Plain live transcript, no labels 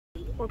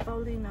for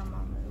Paulina,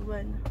 Mom,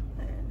 when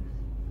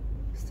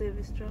Steve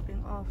is dropping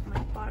off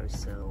my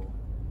parcel.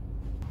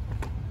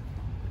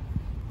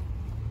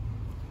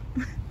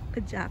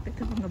 Ka-jacket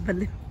ng mga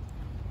baliw.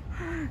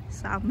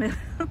 Summer.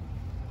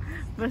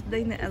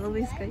 Birthday ni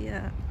Eloise,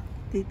 kaya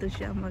dito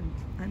siya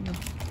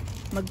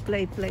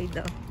mag-play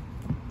daw.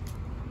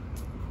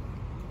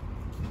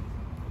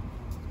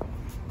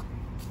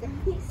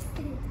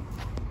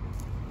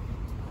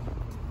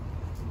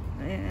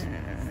 Ayan.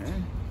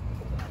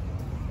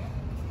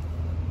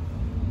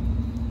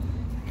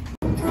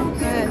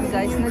 Ayan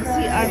guys,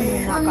 nag-CR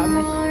muna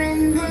kami.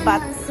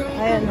 But,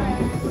 ayan.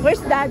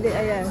 Where's daddy?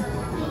 Ayan.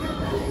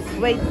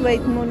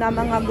 Wait muna,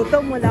 mga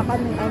gutom. Wala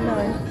kaming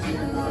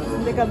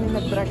hindi kami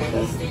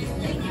nag-breakfast.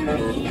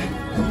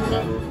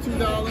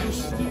 $2?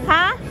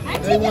 Huh?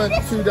 They want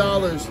 $2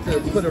 to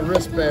put a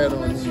wristband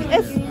on you.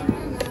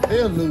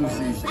 They'll lose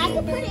these. I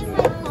can put it in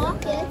my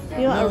pocket.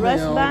 You want a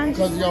wristband?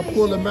 Because y'all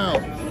pull them out.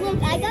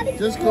 Look, I got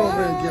it. Just go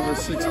over and give her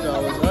 $6.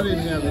 I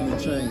didn't have any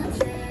change.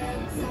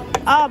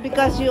 Oh,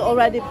 because you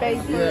already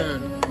paid for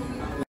it. Yeah.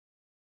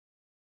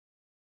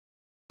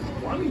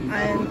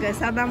 Ayan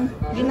guys, habang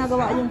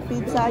ginagawa yung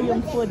pizza,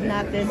 yung food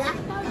natin.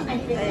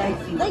 Ayan.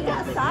 They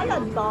got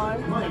salad bar.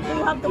 Do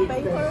you have to pay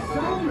for it?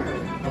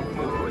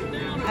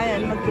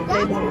 Ayan,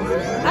 mag-play mo.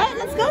 Alright,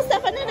 let's go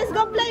Stephanie, let's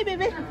go play,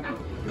 baby.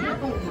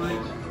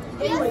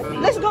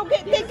 Let's go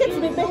get tickets,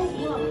 baby.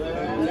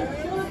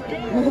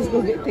 Let's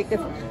go get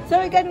tickets. So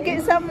we can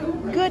get some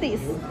goodies.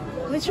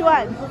 Which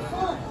one?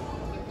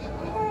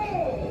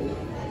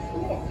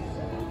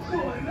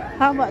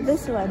 How about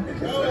this one?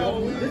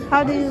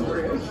 How do you...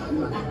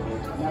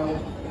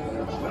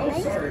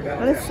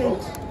 Let's see.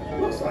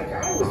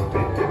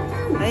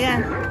 Ayan.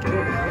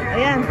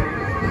 Ayan.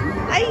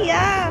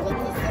 Ayan.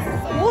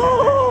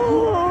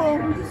 Whoa!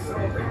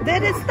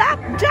 Did it stop?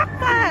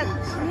 Jackpot!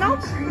 Nope.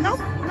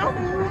 Nope. Nope.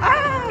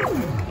 Ah!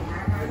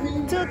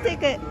 2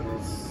 tickets.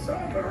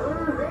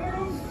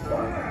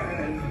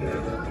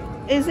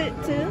 Is it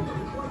 2?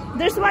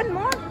 There's one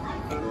more?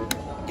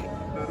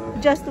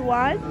 Just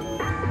one?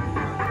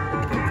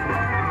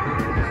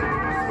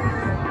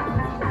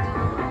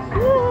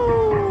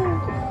 Woo!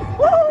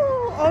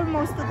 Woo!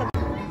 Almost to the...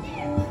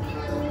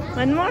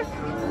 One more?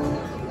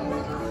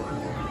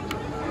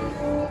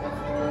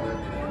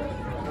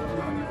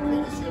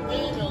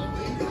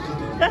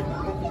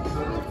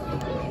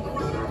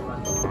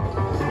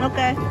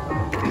 Okay.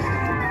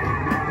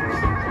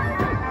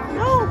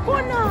 Oh,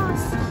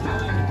 bonus!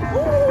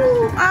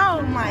 Ooh!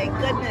 Oh my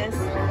goodness!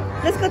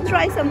 Let's go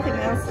try something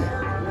else.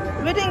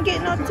 We didn't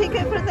get no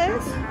ticket for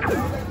this.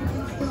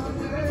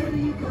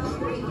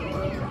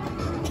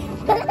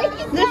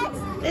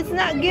 It's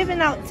not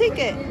giving out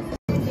ticket.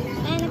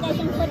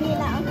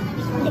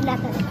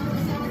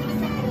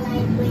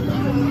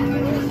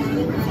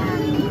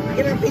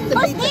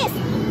 What's this?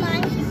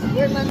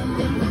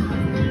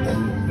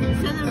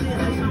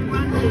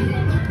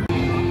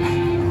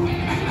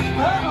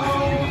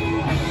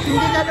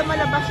 Hindi na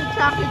lumalabas yung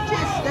Chucke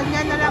cheese.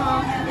 Ganyan na lang,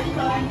 oh.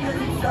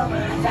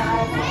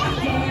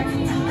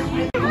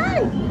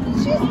 Hi!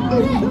 She's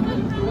good!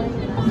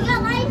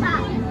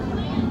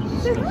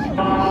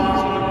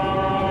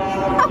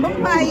 Oh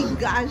my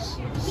gosh!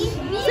 See?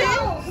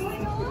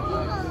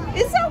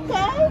 It's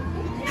okay!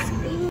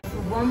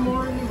 One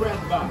more in the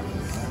red box.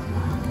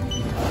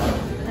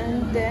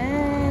 And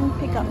then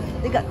pick up.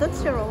 They got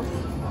Tootsie Rolls.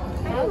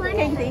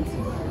 Candy.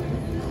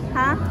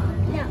 Huh?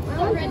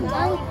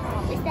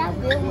 Is that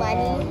real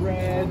money?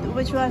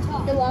 Which one?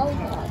 The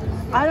lollipop.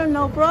 I don't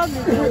know,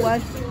 probably the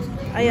one.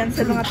 Ayan,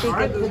 sa mga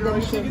ticket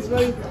redemptions.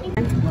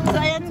 So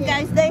ayan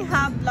guys, they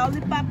have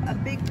lollipop, a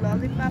big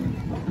lollipop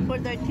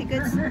for their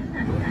tickets.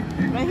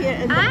 Right here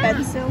in the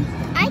pencil.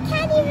 I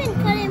can't even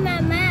put it in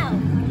my mouth.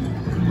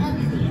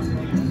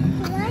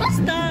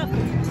 Stop.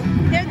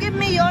 Here, give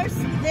me yours.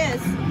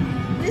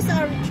 These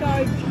are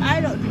charged.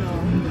 I don't know.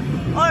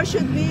 Or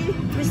should we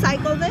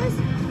recycle this?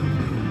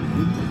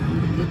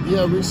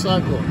 Yeah,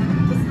 recycle.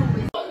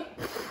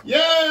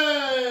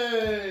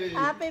 Yay!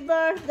 Happy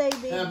birthday,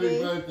 baby.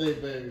 Happy birthday,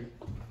 baby.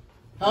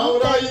 How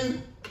old are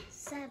you?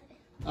 7.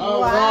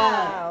 Oh,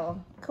 wow.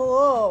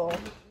 Cool.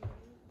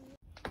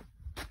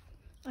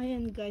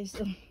 Ayan guys.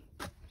 Oh.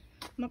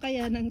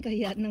 Makayanan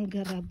kaya ng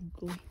Garab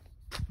ko.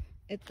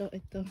 Ito.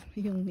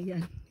 Yung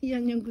yan.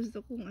 Yan yung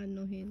gusto kong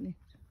anuhin eh.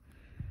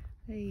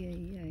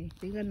 Ay.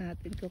 Tingnan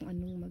natin kung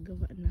anong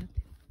magawa natin.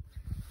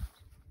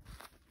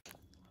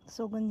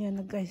 So ganyan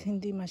na guys,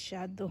 hindi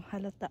masyado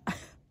halata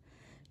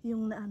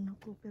yung naano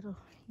ko, pero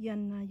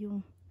yan na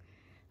yung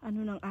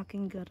ano ng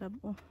aking Garab.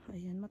 Oh,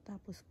 ayan,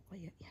 matapos ko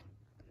kaya yan.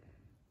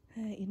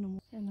 Ay,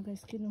 inom. Yan na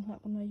guys, kinuha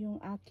ko na yung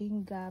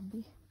aking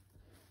gabi.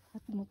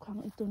 At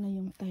mukhang ito na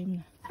yung time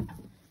na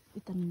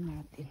itanim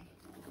natin.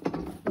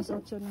 Mas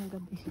 8 ng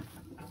gabi.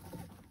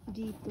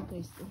 Dito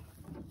guys, oh.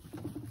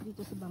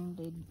 Dito sa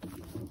bangled.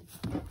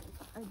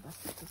 Ay,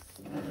 bastos.